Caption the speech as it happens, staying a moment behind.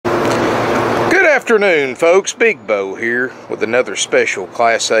Afternoon, folks. Big Bo here with another special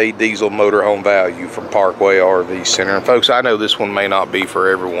Class A diesel motorhome value from Parkway RV Center. And folks, I know this one may not be for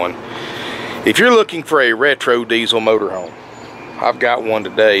everyone. If you're looking for a retro diesel motorhome, I've got one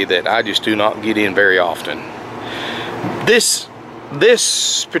today that I just do not get in very often. This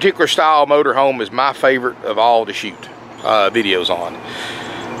particular style motorhome is my favorite of all to shoot videos on.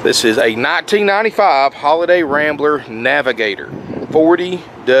 This is a 1995 Holiday Rambler Navigator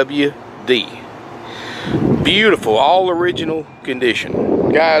 40WD. Beautiful, all original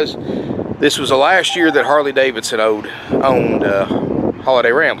condition. Guys, this was the last year that Harley Davidson owned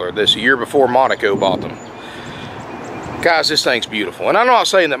Holiday Rambler. This year before Monaco bought them. Guys, this thing's beautiful. And I'm not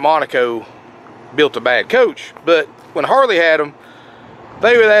saying that Monaco built a bad coach, but when Harley had them,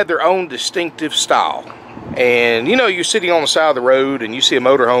 they had their own distinctive style. And you know, you're sitting on the side of the road and you see a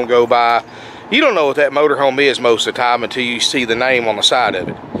motorhome go by. You don't know what that motorhome is most of the time until you see the name on the side of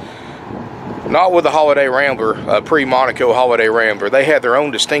it. Not with the Holiday Rambler, pre-Monaco Holiday Rambler. They had their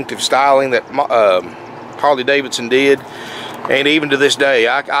own distinctive styling that Harley Davidson did. And even to this day,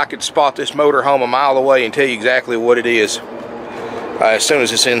 I could spot this motorhome a mile away and tell you exactly what it is as soon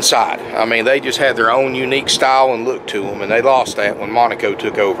as it's inside. I mean, they just had their own unique style and look to them, and they lost that when Monaco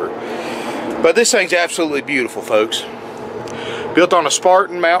took over. But this thing's absolutely beautiful, folks. Built on a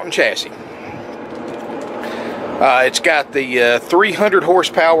Spartan mountain chassis. It's got the 300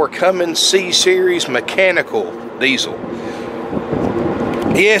 horsepower Cummins C-Series mechanical diesel.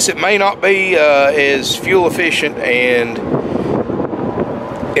 Yes, it may not be as fuel efficient and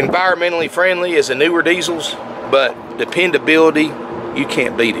environmentally friendly as the newer diesels, but dependability, you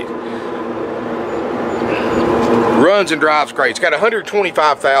can't beat it. Runs and drives great. It's got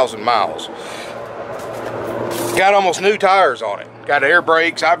 125,000 miles. Got almost new tires on it. Got air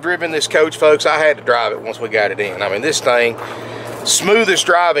brakes. I've driven this coach, folks. I had to drive it once we got it in. I mean, this thing, smoothest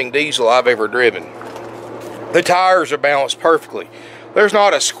driving diesel I've ever driven. The tires are balanced perfectly. There's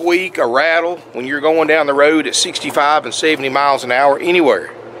not a squeak, a rattle when you're going down the road at 65 and 70 miles an hour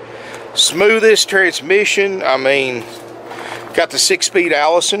anywhere. Smoothest transmission. I mean, got the 6-speed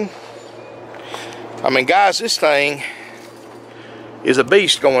Allison. I mean, guys, this thing is a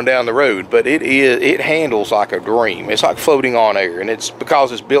beast going down the road, but it handles like a dream. It's like floating on air, and it's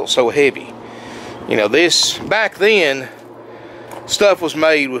because it's built so heavy. You know, this back then, stuff was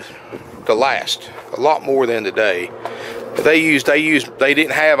made to last a lot more than today. They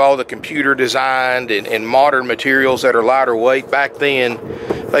didn't have all the computer designed and modern materials that are lighter weight. Back then,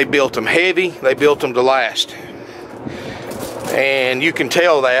 they built them heavy. They built them to last, and you can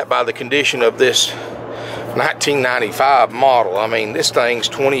tell that by the condition of this 1995 model. I mean, this thing's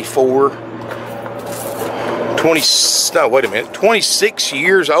 26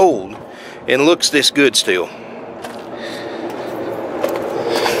 years old and looks this good still.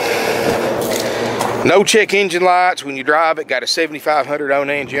 No check engine lights when you drive it. Got a 7500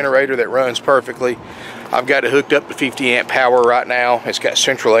 Onan generator that runs perfectly. I've got it hooked up to 50 amp power right now. It's got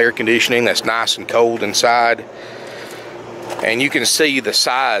central air conditioning that's nice and cold inside. And you can see the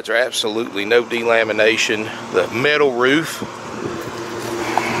sides are absolutely no delamination. The metal roof.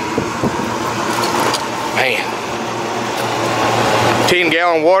 Man.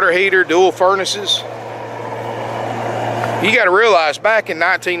 10-gallon water heater, dual furnaces. You got to realize back in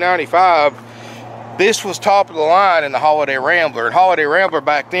 1995, this was top of the line in the Holiday Rambler. And Holiday Rambler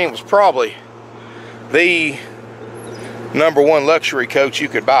back then was probably the #1 luxury coach you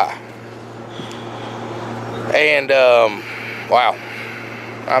could buy. And wow,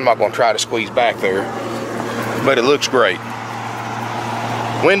 I'm not going to try to squeeze back there, but it looks great.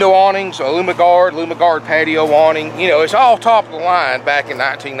 Window awnings, Lumiguard patio awning. You know, it's all top of the line back in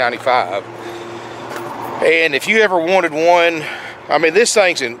 1995. And if you ever wanted one, I mean, this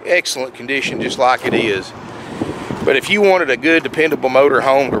thing's in excellent condition just like it is. But if you wanted a good, dependable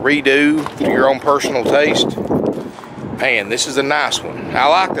motorhome to redo to your own personal taste, man, this is a nice one. I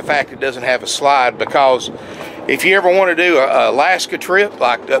like the fact it doesn't have a slide, because if you ever want to do a Alaska trip,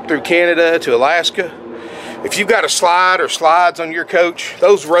 like up through Canada to Alaska, if you've got a slide or slides on your coach,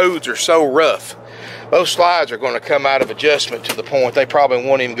 those roads are so rough. Those slides are going to come out of adjustment to the point they probably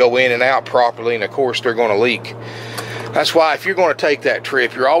won't even go in and out properly, and of course they're going to leak. That's why if you're going to take that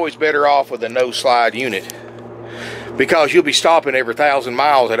trip, you're always better off with a no slide unit, because you'll be stopping every 1,000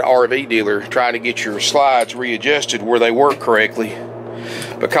 miles at an RV dealer trying to get your slides readjusted where they work correctly,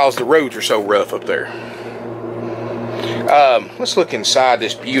 because the roads are so rough up there. Let's look inside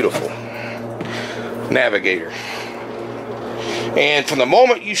this beautiful Navigator. And from the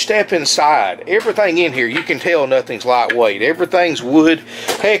moment you step inside, everything in here, you can tell nothing's lightweight. Everything's wood.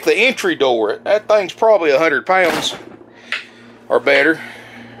 Heck, the entry door, that thing's probably 100 pounds or better.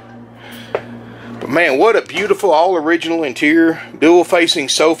 man, what a beautiful all original interior. Dual facing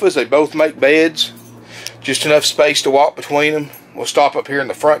sofas. They both make beds. Just enough space to walk between them. We'll stop up here in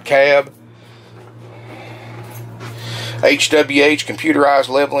the front cab. HWH computerized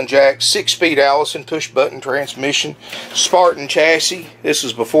leveling jack. 6-speed Allison push button transmission. Spartan chassis. This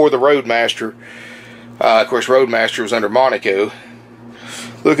is before the Roadmaster. Of course, Roadmaster was under Monaco.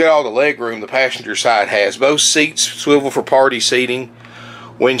 Look at all the leg room the passenger side has. Both seats swivel for party seating.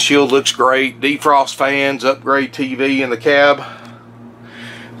 Windshield looks great. Defrost fans. Upgrade TV in the cab.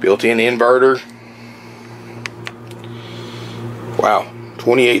 Built-in inverter. Wow.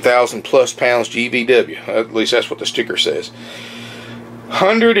 28,000 plus pounds GVW. At least that's what the sticker says.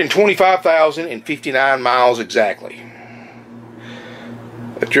 125,059 miles exactly.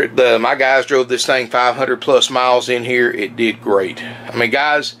 My guys drove this thing 500 plus miles in here. It did great. I mean,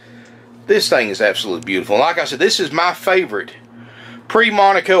 guys, this thing is absolutely beautiful. And like I said, this is my favorite.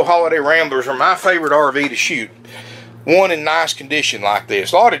 Pre-Monaco Holiday Ramblers are my favorite RV to shoot. One in nice condition like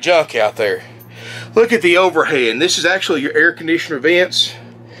this. A lot of junk out there. Look at the overhead. This is actually your air conditioner vents.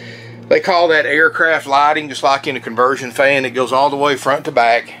 They call that aircraft lighting, just like in a conversion fan. It goes all the way front to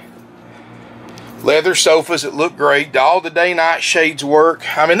back. Leather sofas that look great. All the day-night shades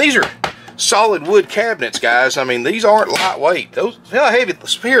work. I mean, these are solid wood cabinets, guys. I mean, these aren't lightweight. Those, how heavy?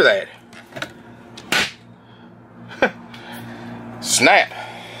 Let's hear that. Snap.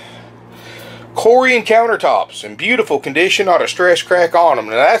 Corian countertops in beautiful condition, not a stress crack on them.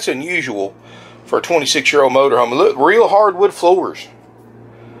 Now, that's unusual for a 26-year-old motorhome. Look, real hardwood floors.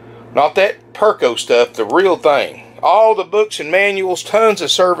 Not that Perco stuff, the real thing. All the books and manuals, tons of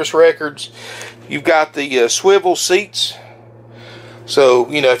service records. You've got the swivel seats. So,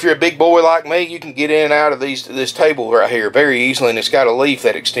 you know, if you're a big boy like me, you can get in and out of this table right here very easily, and it's got a leaf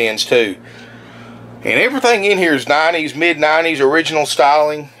that extends too. And everything in here is 90s, mid-90s, original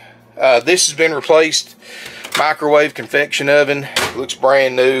styling. This has been replaced. Microwave convection oven. Looks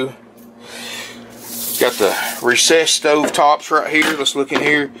brand new. Got the recessed stove tops right here. Let's look in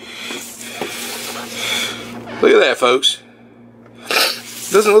here. Look at that, folks.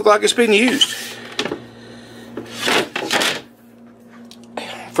 Doesn't look like it's been used.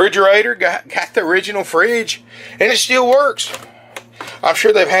 Refrigerator, got the original fridge, and it still works. I'm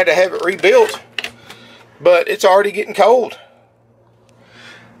sure they've had to have it rebuilt, but it's already getting cold.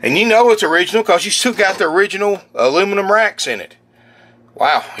 And you know it's original because you still got the original aluminum racks in it.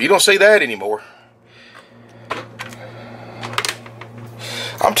 Wow, you don't see that anymore.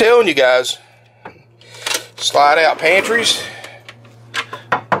 I'm telling you guys, slide out pantries,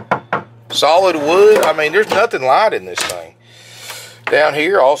 solid wood. I mean, there's nothing light in this thing. Down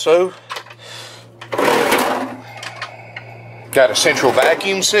here also got a central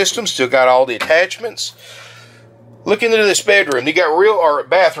vacuum system, still got all the attachments. Look into this bedroom. You got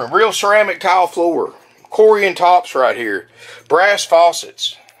bathroom, real ceramic tile floor, Corian tops right here, brass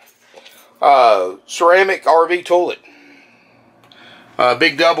faucets, ceramic RV toilet.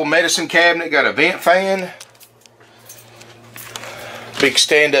 Big double medicine cabinet, got a vent fan. Big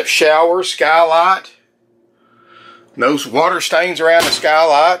stand-up shower, skylight. No water stains around the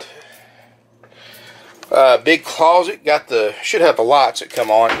skylight. Big closet, should have the lights that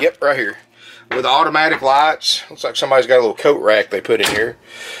come on. Yep, right here. With automatic lights. Looks like somebody's got a little coat rack they put in here.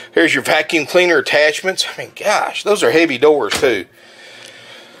 Here's your vacuum cleaner attachments. I mean, gosh, those are heavy doors too.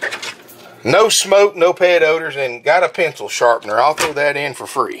 No smoke, no pet odors, and got a pencil sharpener. I'll throw that in for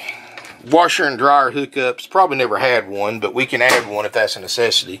free. Washer and dryer hookups. Probably never had one, but we can add one if that's a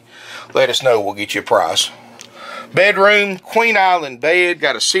necessity. Let us know, we'll get you a price. Bedroom, Queen Island bed.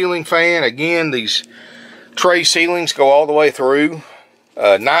 Got a ceiling fan. Again, these tray ceilings go all the way through.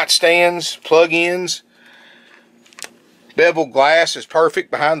 Nightstands, plug-ins. Beveled glass is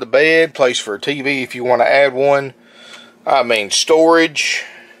perfect behind the bed. Place for a TV if you want to add one. I mean, storage.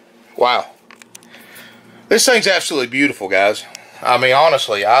 Wow. This thing's absolutely beautiful, guys. I mean,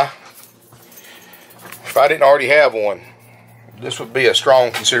 honestly, if I didn't already have one, this would be a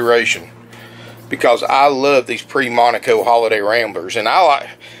strong consideration. Because I love these pre-Monaco Holiday Ramblers. And I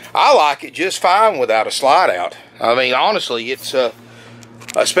like it just fine without a slide out. I mean, honestly, it's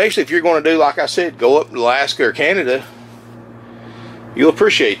especially if you're going to do, like I said, go up to Alaska or Canada, you'll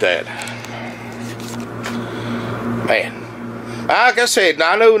appreciate that. Man. Like I said,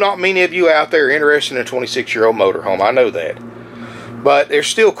 I know not many of you out there are interested in a 26-year-old motorhome. I know that. But they're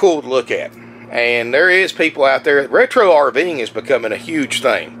still cool to look at. And there is people out there. Retro RVing is becoming a huge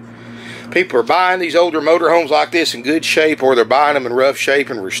thing. People are buying these older motorhomes like this in good shape, or they're buying them in rough shape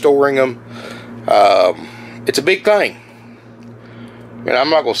and restoring them. It's a big thing. And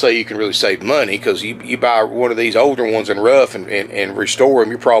I'm not going to say you can really save money, because you buy one of these older ones in rough and restore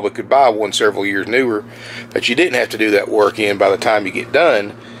them, you probably could buy one several years newer that you didn't have to do that work in by the time you get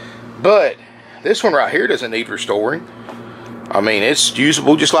done. But this one right here doesn't need restoring. I mean, it's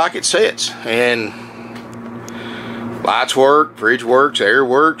usable just like it sits. And lights work, fridge works, air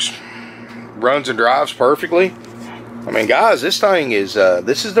works, runs and drives perfectly. I mean, guys, this thing is,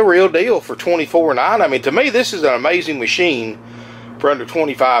 this is the real deal for $24,900. I mean, to me, this is an amazing machine for under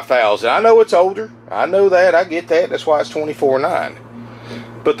 $25,000. I know it's older. I know that. I get that. That's why it's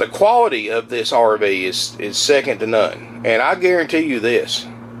 $24,900. But the quality of this RV is second to none. And I guarantee you this.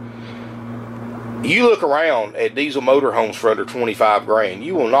 You look around at diesel motorhomes for under 25 grand,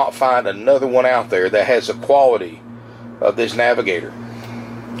 you will not find another one out there that has the quality of this Navigator.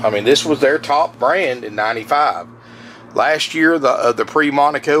 I mean, this was their top brand in '95. Last year, the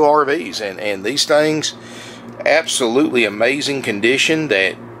pre-Monaco RVs. And these things, absolutely amazing condition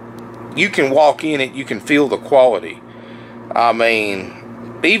that you can walk in it, you can feel the quality. I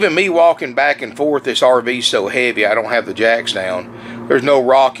mean, even me walking back and forth, this RV's so heavy, I don't have the jacks down. There's no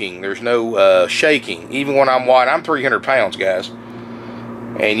rocking, there's no shaking. Even when I'm wide, I'm 300 pounds, guys.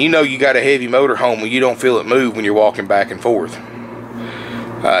 And you know you got a heavy motorhome when you don't feel it move when you're walking back and forth.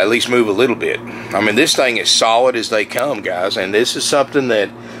 At least move a little bit. I mean, this thing is solid as they come, guys. And this is something that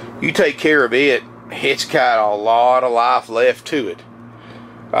you take care of it. It's got a lot of life left to it.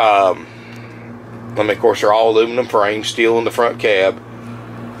 I mean, of course, they're all aluminum frames, steel in the front cab.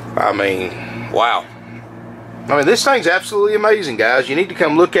 I mean, wow. I mean, this thing's absolutely amazing, guys. You need to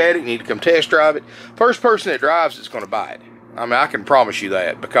come look at it. You need to come test drive it. First person that drives it's going to buy it. I mean, I can promise you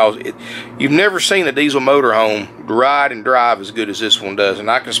that, because you've never seen a diesel motorhome ride and drive as good as this one does, and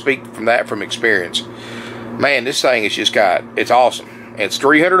I can speak from that from experience. Man, this thing is just it's awesome. It's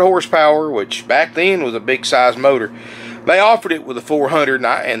 300 horsepower, which back then was a big size motor. They offered it with a 400,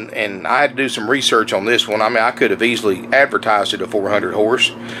 and I had to do some research on this one. I mean, I could have easily advertised it a 400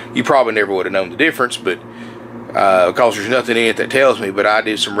 horse. You probably never would have known the difference, but because there's nothing in it that tells me. But I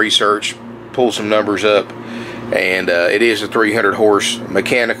did some research, pulled some numbers up, and it is a 300 horse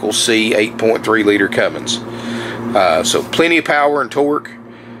mechanical C 8.3 liter Cummins. So plenty of power and torque.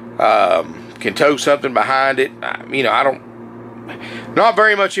 Can tow something behind it. You know, not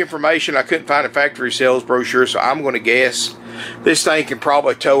very much information. I couldn't find a factory sales brochure, so I'm going to guess this thing can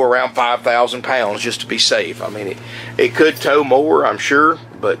probably tow around 5,000 pounds just to be safe. I mean, it could tow more, I'm sure,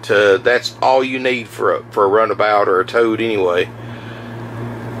 but that's all you need for a runabout or a towed anyway.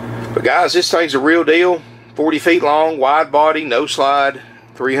 But guys, this thing's a real deal. 40 feet long, wide body, no slide,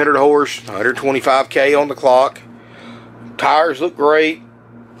 300 horse, 125K on the clock. Tires look great.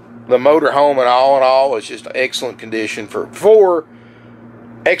 The motorhome and all in all is just excellent condition for a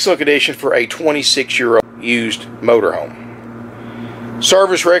 26-year-old used motorhome.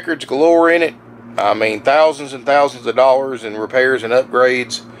 Service records galore in it. I mean, thousands and thousands of dollars in repairs and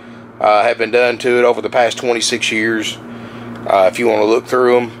upgrades have been done to it over the past 26 years. If you want to look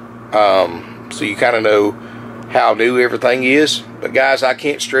through them. So you kind of know how new everything is. But guys, I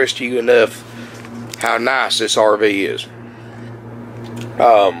can't stress to you enough how nice this RV is.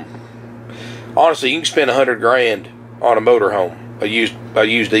 Honestly, you can spend 100 grand on a motorhome, a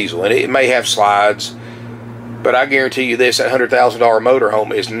used diesel, and it may have slides, but I guarantee you this: that $100,000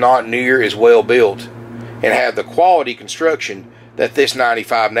 motorhome is not near as well built and have the quality construction that this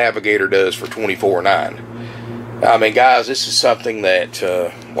 '95 Navigator does for $24,900. I mean, guys, this is something that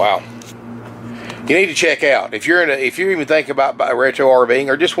wow, you need to check out if you're even thinking about retro RVing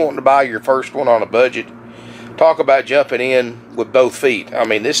or just wanting to buy your first one on a budget. Talk about jumping in with both feet. I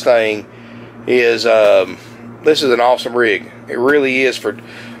mean, this thing is this is an awesome rig. It really is. I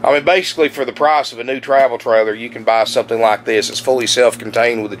mean, basically for the price of a new travel trailer, you can buy something like this. It's fully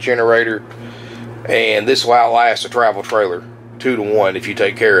self-contained with a generator, and this will outlast a travel trailer 2 to 1 if you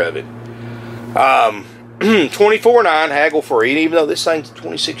take care of it. $24,900 haggle free, and even though this thing's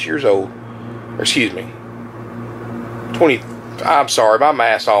 26 years old, or excuse me, I'm sorry, my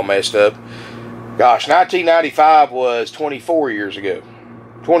math's all messed up. Gosh, 1995 was 24 years ago.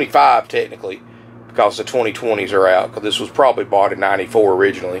 25 technically, because the 2020s are out, because this was probably bought in 94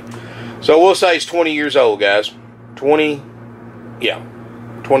 originally. So we'll say it's 20 years old, guys.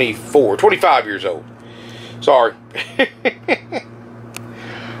 25 years old. Sorry.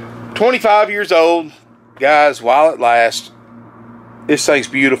 25 years old, guys, while it lasts. This thing's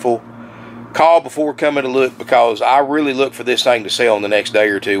beautiful. Call before coming to look, because I really look for this thing to sell in the next day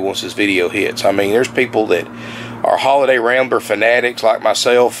or two once this video hits. I mean, there's people that are holiday Rambler fanatics like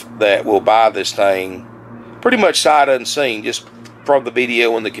myself that will buy this thing pretty much sight unseen just from the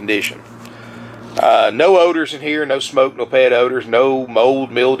video and the condition. No odors in here, no smoke, no pet odors, no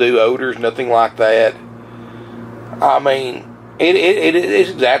mold, mildew odors, nothing like that. I mean, it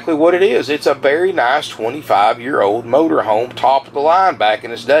is exactly what it is. It's a very nice 25-year-old motorhome, top of the line back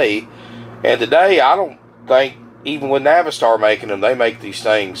in its day. And today, I don't think, even with Navistar making them, they make these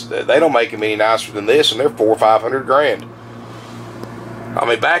things, they don't make them any nicer than this, and they're $400,000 or $500,000. I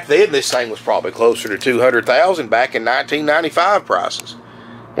mean, back then, this thing was probably closer to $200,000 back in 1995 prices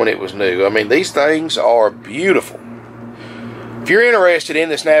when it was new. I mean, these things are beautiful. If you're interested in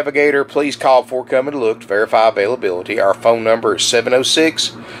this Navigator, please call before coming to look to verify availability. Our phone number is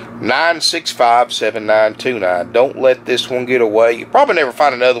 706-965-7929. Don't let this one get away. You'll probably never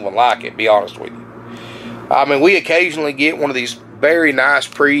find another one like it, be honest with you. I mean, we occasionally get one of these very nice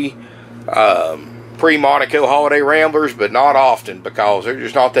pre-Monaco holiday Ramblers, but not often because there's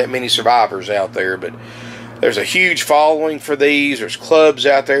just not that many survivors out there. But there's a huge following for these. There's clubs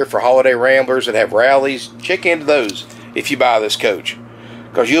out there for holiday Ramblers that have rallies. Check into those if you buy this coach,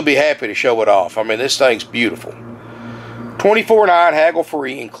 because you'll be happy to show it off. I mean, this thing's beautiful. $24.9 haggle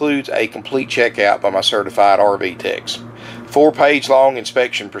free, includes a complete checkout by my certified RV techs. 4-page long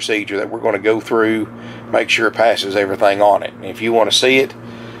inspection procedure that we're going to go through, make sure it passes everything on it. And if you want to see it,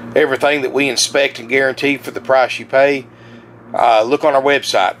 everything that we inspect and guarantee for the price you pay, look on our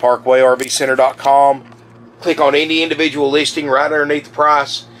website, parkway-rvcenter.com. Click on any individual listing. Right underneath the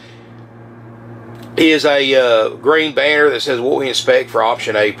price is a green banner that says what we inspect for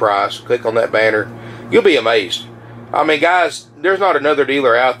option A price. Click on that banner. You'll be amazed. I mean, guys, there's not another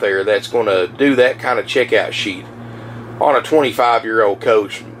dealer out there that's going to do that kind of checkout sheet on a 25-year-old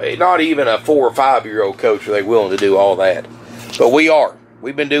coach. Not even a 4 or 5-year-old coach are they willing to do all that. But we are.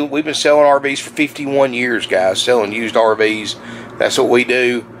 We've been selling RVs for 51 years, guys, selling used RVs. That's what we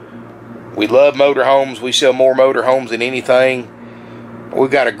do. We love motorhomes. We sell more motorhomes than anything. We've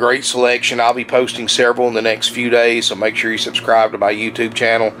got a great selection. I'll be posting several in the next few days, so make sure you subscribe to my YouTube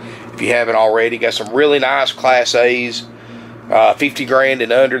channel if you haven't already. Got some really nice Class A's, 50 grand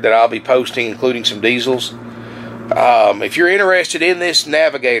and under that I'll be posting, including some diesels. If you're interested in this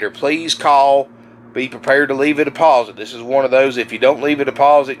Navigator, please call. Be prepared to leave a deposit. This is one of those, if you don't leave a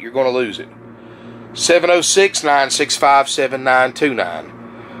deposit, you're going to lose it.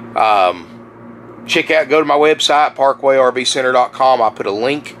 706-965-7929. Go to my website, parkway-rvcenter.com. I'll put a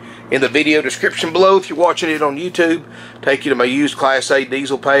link in the video description below if you're watching it on YouTube. Take you to my used Class A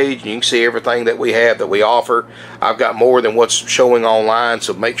diesel page, and you can see everything that we have, that we offer. I've got more than what's showing online,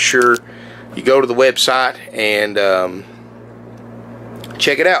 so make sure you go to the website and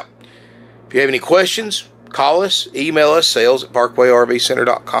check it out. If you have any questions, call us, email us,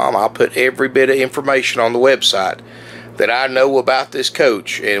 sales@parkway-rvcenter.com. I'll put every bit of information on the website that I know about this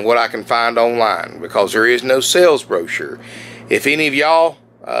coach and what I can find online, because there is no sales brochure. If any of y'all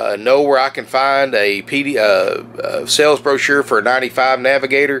know where I can find a sales brochure for a 95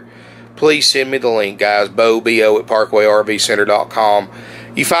 Navigator, please send me the link, guys. bo@parkway-rvcenter.com.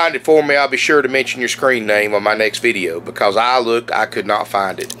 You find it for me, I'll be sure to mention your screen name on my next video, because I looked, I could not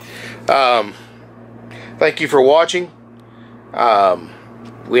find it. Thank you for watching.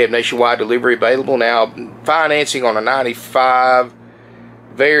 We have nationwide delivery available now. Financing on a 95,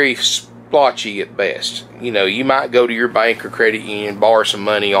 very splotchy at best. You know, you might go to your bank or credit union, borrow some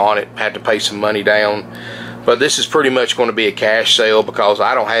money on it, have to pay some money down. But this is pretty much going to be a cash sale, because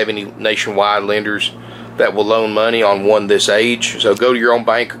I don't have any nationwide lenders that will loan money on one this age. So go to your own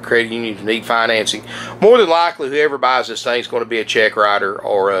bank or credit union if you need financing. More than likely, whoever buys this thing is going to be a check writer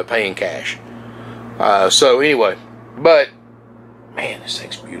or paying cash. So anyway, but man, this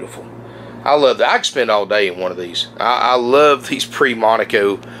thing's beautiful. I love that. I could spend all day in one of these. I love these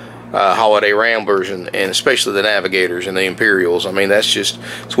pre-Monaco holiday Ramblers, and especially the Navigators and the Imperials. I mean, it's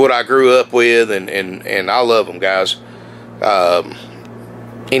what I grew up with, and I love them, guys.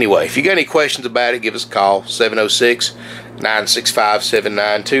 Anyway, if you got any questions about it, give us a call,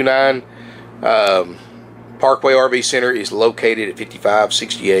 706-965-7929. Parkway RV Center is located at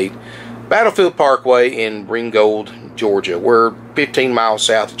 5568 Battlefield Parkway in Ringgold, Georgia. We're 15 miles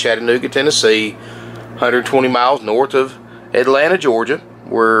south of Chattanooga, Tennessee, 120 miles north of Atlanta, Georgia.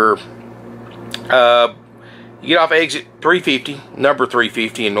 We're you get off exit 350, number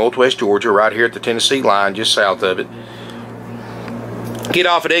 350 in northwest Georgia, right here at the Tennessee line, just south of it. Get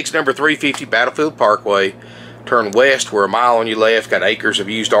off at exit number 350, Battlefield Parkway. Turn west. We're a mile on your left. Got acres of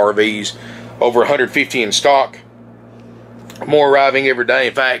used RVs, over 150 in stock. More arriving every day.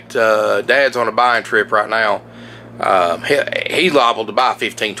 In fact, Dad's on a buying trip right now. He's liable to buy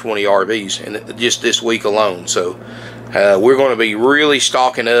 15, 20 RVs in just this week alone. So we're going to be really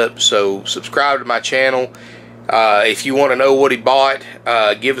stocking up. So subscribe to my channel. If you want to know what he bought,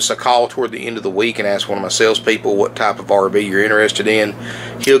 give us a call toward the end of the week and ask one of my salespeople what type of RV you're interested in.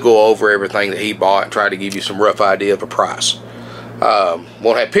 He'll go over everything that he bought and try to give you some rough idea of a price.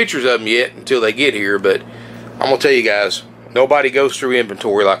 Won't have pictures of them yet until they get here, but I'm going to tell you guys, nobody goes through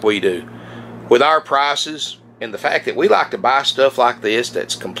inventory like we do. With our prices and the fact that we like to buy stuff like this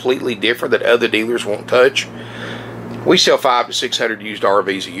that's completely different that other dealers won't touch, we sell 500 to 600 used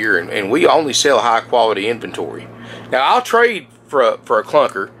RVs a year, and we only sell high quality inventory. Now, I'll trade for a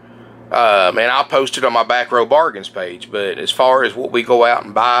clunker, and I'll post it on my Back Row Bargains page, but as far as what we go out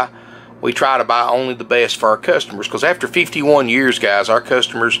and buy, we try to buy only the best for our customers, because after 51 years, guys, our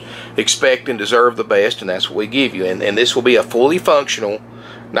customers expect and deserve the best, and that's what we give you. And this will be a fully functional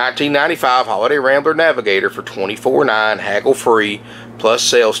 1995 Holiday Rambler Navigator for $24,900, haggle free, plus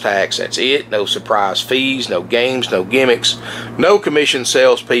sales tax. That's it. No surprise fees, no games, no gimmicks, no commission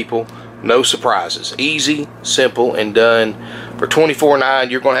salespeople, no surprises. Easy, simple, and done. For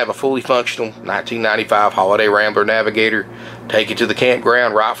 $24,900, you're going to have a fully functional 1995 Holiday Rambler Navigator. Take it to the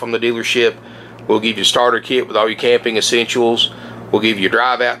campground right from the dealership. We'll give you a starter kit with all your camping essentials. We'll give you a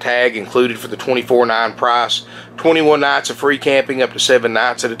drive-out tag included for the $24,900 price. 21 nights of free camping up to 7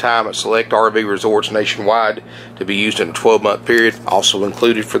 nights at a time at select RV resorts nationwide to be used in a 12-month period. Also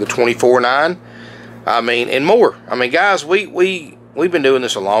included for the $24,900. I mean, and more. I mean, guys, we've been doing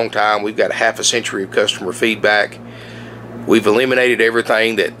this a long time. We've got a half a century of customer feedback. We've eliminated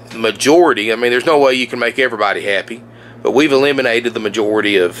everything that majority, I mean, there's no way you can make everybody happy, but we've eliminated the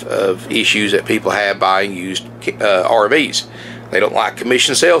majority of issues that people have buying used RVs. They don't like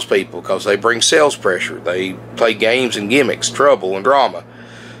commission salespeople because they bring sales pressure. They play games and gimmicks, trouble and drama.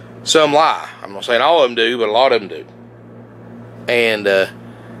 Some lie. I'm not saying all of them do, but a lot of them do. And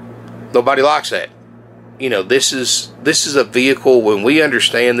nobody likes that. You know, this is a vehicle. When we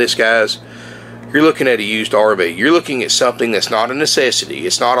understand this, guys, you're looking at a used RV. You're looking at something that's not a necessity.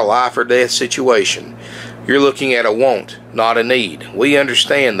 It's not a life or death situation. You're looking at a want, not a need. We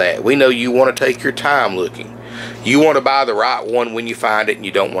understand that. We know you want to take your time looking. You want to buy the right one when you find it, and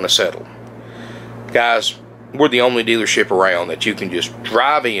you don't want to settle. Guys, we're the only dealership around that you can just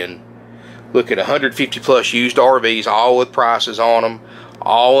drive in, look at 150 plus used RVs, all with prices on them,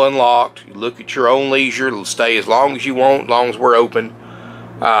 all unlocked. You look at your own leisure. It'll stay as long as you want, as long as we're open.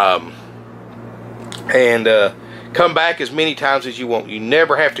 And come back as many times as you want. You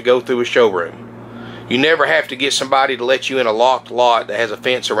never have to go through a showroom. You never have to get somebody to let you in a locked lot that has a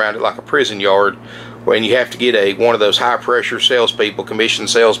fence around it like a prison yard, when you have to get one of those high pressure salespeople, commission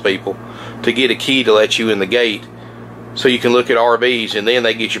salespeople, to get a key to let you in the gate so you can look at RVs, and then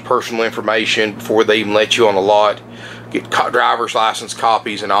they get your personal information before they even let you on the lot, get driver's license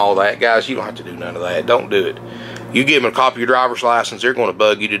copies and all that. Guys, you don't have to do none of that. Don't do it. You give them a copy of your driver's license, they're going to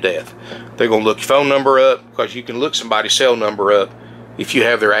bug you to death. They're going to look your phone number up, because you can look somebody's cell number up if you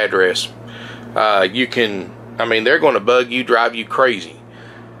have their address. You can, I mean, they're going to bug you, drive you crazy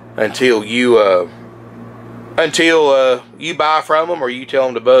until you buy from them or you tell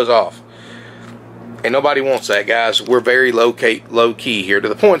them to buzz off. And nobody wants that, guys. We're very low key here, to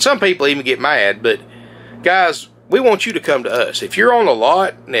the point some people even get mad. But guys, we want you to come to us. If you're on the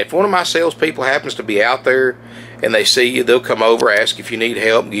lot, and if one of my salespeople happens to be out there and they see you, they'll come over, ask if you need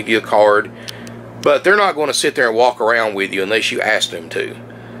help, give you a card. But they're not going to sit there and walk around with you unless you ask them to.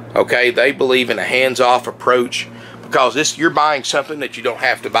 Okay, they believe in a hands-off approach, because you're buying something that you don't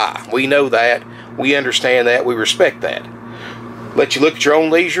have to buy. We know that. We understand that. We respect that. Let you look at your own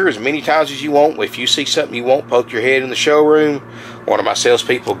leisure as many times as you want. If you see something you want, poke your head in the showroom. One of my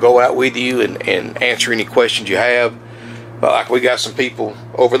salespeople will go out with you and answer any questions you have. But like, we got some people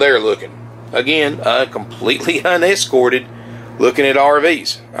over there looking. Again, completely unescorted, looking at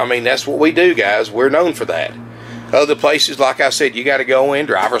RVs. I mean, that's what we do, guys. We're known for that. Other places, like I said, you got to go in,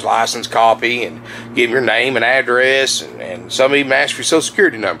 driver's license copy, and give your name and address, and some even ask for your social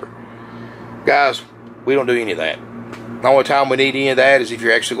security number. Guys, we don't do any of that. The only time we need any of that is if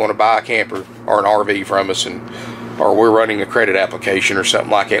you're actually going to buy a camper or an RV from us, or we're running a credit application or something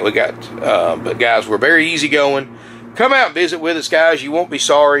like that. But guys, we're very easygoing. Come out and visit with us, guys. You won't be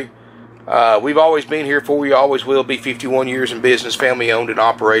sorry. We've always been here for you, always will be. 51 years in business, family owned and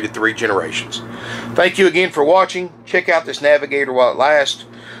operated, 3 generations. Thank you again for watching. Check out this Navigator while it lasts.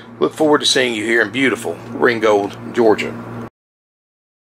 Look forward to seeing you here in beautiful Ringgold, Georgia.